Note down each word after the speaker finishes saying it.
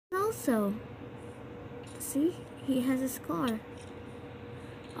also. See, he has a scar.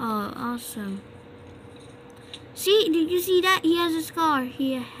 Oh, awesome. See, did you see that? He has a scar.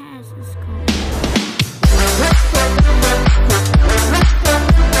 He has a scar.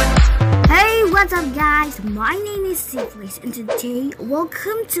 Hey, what's up guys? My name is Syphilis and today,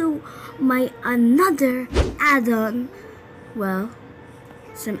 welcome to my another add-on. Well,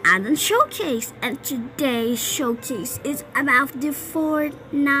 some add-on showcase, and today's showcase is about the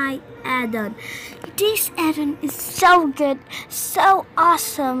FORTNITE add-on. This add-on is so good, so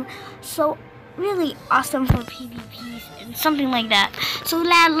awesome, so really awesome for PvPs and something like that. So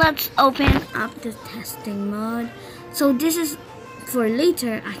let's open up the testing mode. So this is for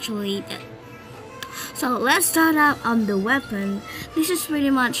later actually. So let's start out on the weapon. This is pretty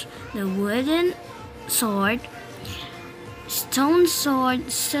much the wooden sword, stone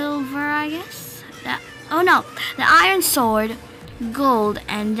sword, silver I guess. The iron sword, gold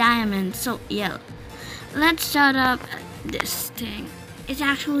and diamond. So yeah, let's start up this thing. It's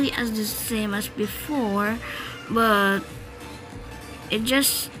actually as the same as before, but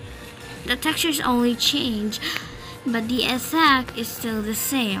the textures only change, but the attack is still the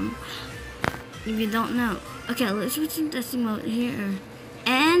same. If you don't know. Okay, let's switch to testing mode here.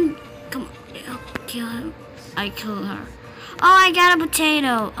 And come on, kill him. I killed her. Oh, I got a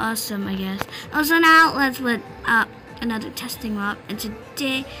potato. Awesome, I guess. Also now let's put up another testing mode.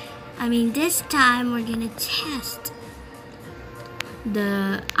 And this time we're gonna test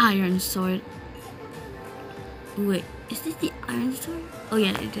the iron sword. Wait, is this the iron sword? Oh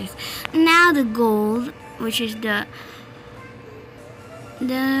yeah, it is. Now the gold, which is the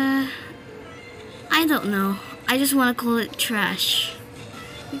I don't know. I just want to call it trash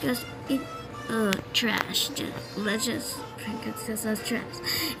because it trash. Let's just think it's as trash.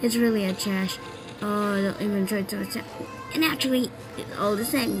 It's really a trash. Oh, don't even try to attack. And actually, it's all the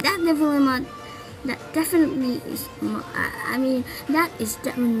same. That definitely is. That is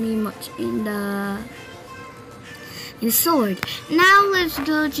definitely much in the sword. Now let's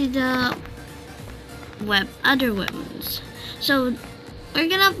go to the other weapons. So we're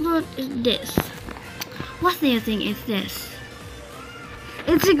gonna put this. What do you think is this?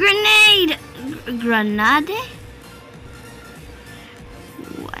 It's a grenade! Grenade?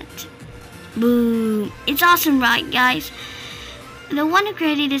 What? Boom. It's awesome, right, guys? The one who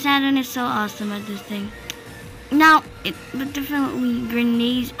created this add-on is so awesome at this thing. Now, but definitely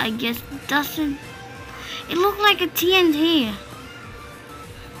grenades, I guess, doesn't... It looked like a TNT.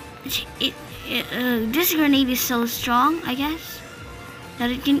 This grenade is so strong, I guess, that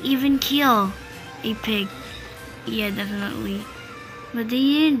it can even kill a pig. Yeah, definitely. But they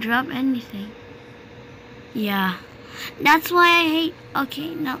didn't drop anything. Yeah. That's why I hate...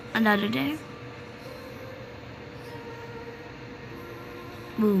 Okay, no, another there.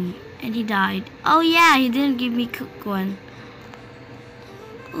 Boom. And he died. Oh yeah, he didn't give me cook one.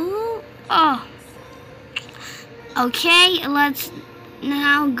 Ooh. Oh. Okay, let's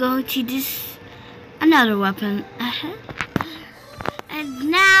now go to this another weapon.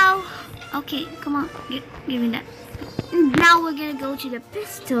 And now... Okay, come on, give me that. Now we're gonna go to the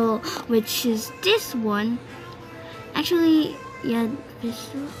pistol, which is this one. Actually, yeah,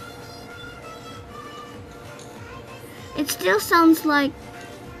 pistol. It still sounds like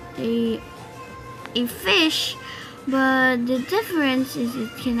a fish, but the difference is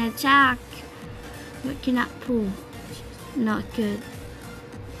it can attack, but cannot pull. Not good.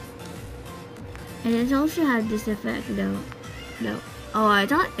 And it also had this effect though. No. Oh, I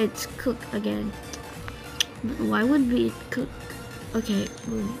thought it's cook again. But why would be cook? Okay,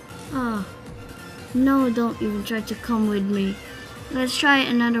 boom. Oh. No, don't even try to come with me. Let's try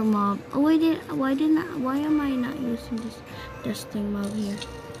another mob. Oh, why am I not using this testing mob here?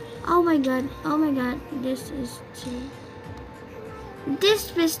 Oh my god, this is too...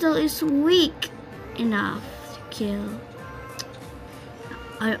 This pistol is weak enough to kill.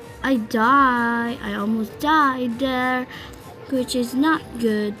 I almost died there, which is not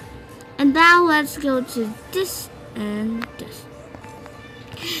good. And now let's go to this and this.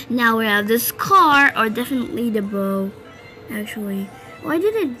 Now we have the scar, or definitely the bow. Actually, why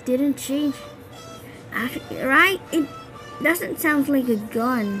didn't change? Actually, right? It doesn't sound like a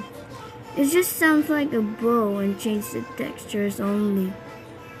gun. It just sounds like a bow and change the textures only,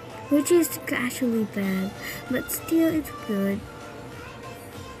 which is actually bad, but still it's good.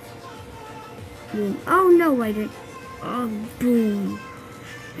 Boom. Oh no, I didn't. Oh, boom.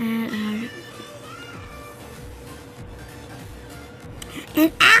 And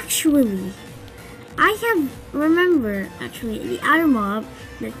actually, remember the other mob,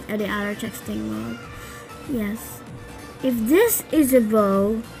 the other texting mob. Yes. If this is a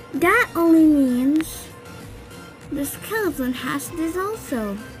bow, That only means the skeleton has this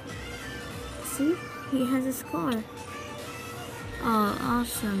also. See? He has a scar. Oh,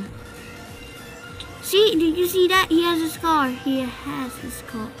 awesome. See? Did you see that? He has a scar. He has a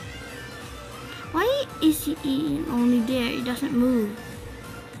scar. Why is he only there? He doesn't move.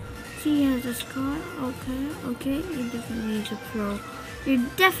 See, he has a scar. Okay. He definitely is a pro. He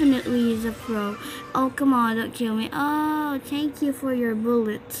definitely is a pro. Oh, come on, don't kill me. Oh, thank you for your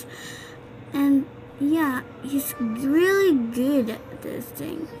bullets. And yeah, he's really good at this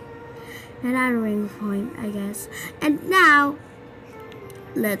thing. Another ring point, I guess. And now,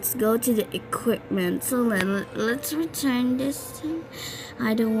 let's go to the equipment. So let's return this thing.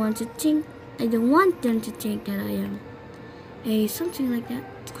 I don't want them to think that I am something like that.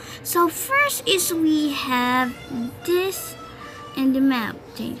 So first is we have this and the map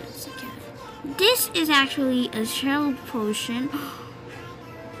changes again. This is actually a shield potion.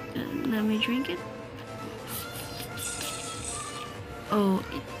 Let me drink it. Oh,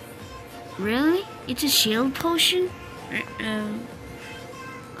 really? It's a shield potion?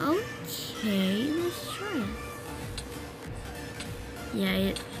 Okay, let's try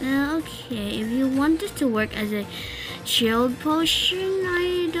it. Yeah, okay. If you want this to work as a shield potion,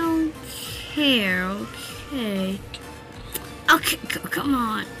 I don't care. Okay, come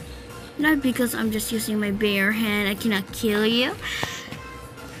on. Not because I'm just using my bare hand, I cannot kill you.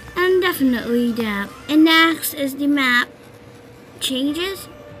 And definitely that. And next is the map changes.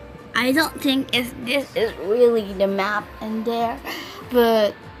 I don't think if this is really the map in there,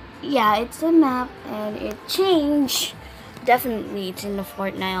 but yeah, it's a map and it changed. Definitely it's in the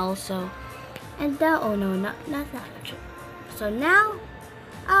FORTNITE also. And that, oh no, not that actually. So now,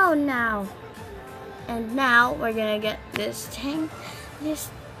 and now we're gonna get this thing,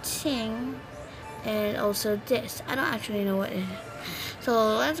 and also this. I don't actually know what it is.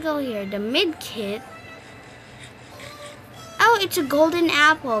 So let's go here. The mid kit. Oh, it's a golden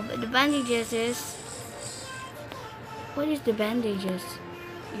apple, but the bandages is... What is the bandages?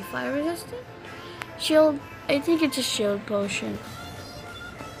 You fire resistant? Shield, I think it's a shield potion.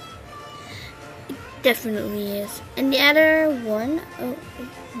 It definitely is. And the other one, oh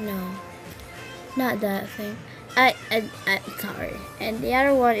no, not that thing. Sorry. And the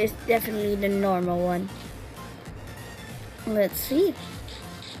other one is definitely the normal one. Let's see.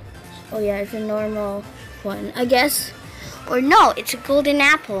 Oh yeah, it's a normal one, I guess. Or no, it's a golden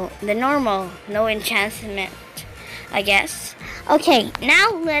apple. The normal, no enchantment, I guess. Okay,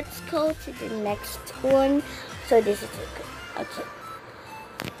 now let's go to the next one. So this is okay.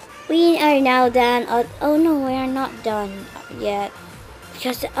 We are now done. Oh no, we are not done yet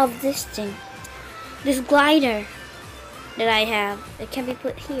because of this thing, this glider that I have. It can be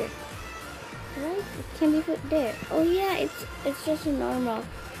put here, right? It can be put there. Oh yeah, it's just a normal.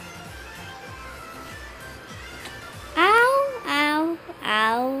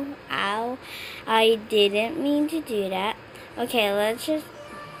 Ow. I didn't mean to do that. Okay, let's just...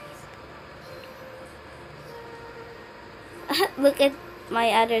 Look at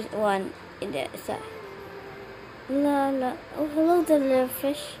my other one in the side. Oh, hello there, little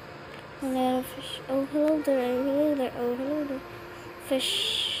fish. Oh, hello there. Oh, hello there.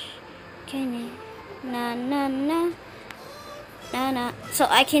 Fish. Can you? Na. So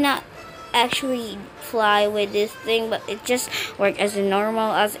I cannot actually fly with this thing, but it just works as a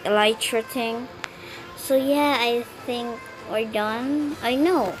normal, as elytra thing. So yeah, I think we're done. I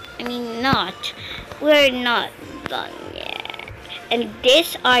mean not. We're not done yet. And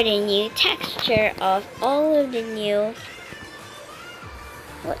these are the new texture of all of the new,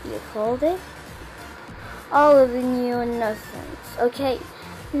 what you called it? All of the new nothings. Okay,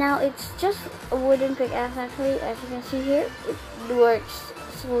 now it's just a wooden pickaxe actually, as you can see here. It works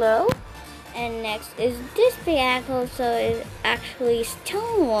slow. And next is this pickaxe, also is actually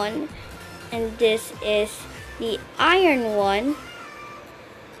stone one, and this is the iron one,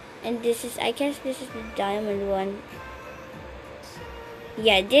 and this is, I guess this is the diamond one.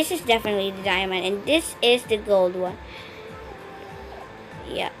 Yeah, this is definitely the diamond, and this is the gold one.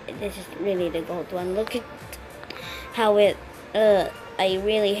 Yeah, this is really the gold one. Look at how it, I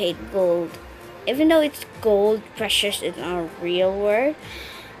really hate gold, even though it's gold, precious in our real world.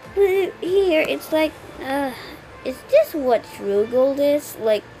 But here, it's like, is this what true gold is?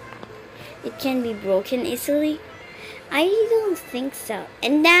 Like, it can be broken easily? I don't think so.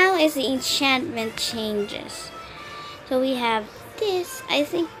 And now as the enchantment changes. So we have this, I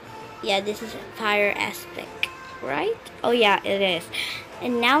think, yeah, this is a fire aspect, right? Oh yeah, it is.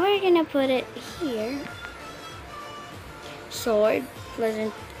 And now we're gonna put it here. Sword,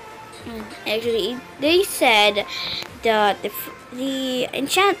 pleasant. Actually, they said the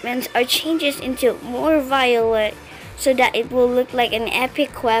enchantments are changes into more violet so that it will look like an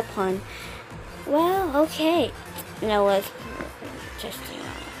epic weapon. Well, okay. Now let's just,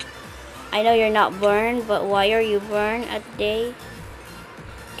 I know you're not burned, but why are you burned at day?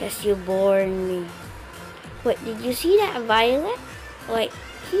 Guess you burned me. Wait, did you see that violet? Like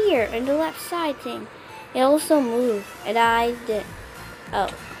here on the left side thing. It also moved, and I did. Oh.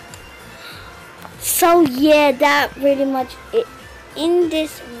 So yeah, that pretty much it in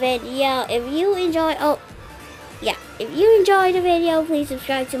this video. If you enjoy, if you enjoyed the video, please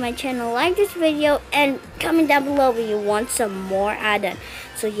subscribe to my channel, like this video, and comment down below if you want some more Addon.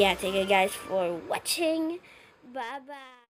 So yeah, thank you guys for watching. Bye bye.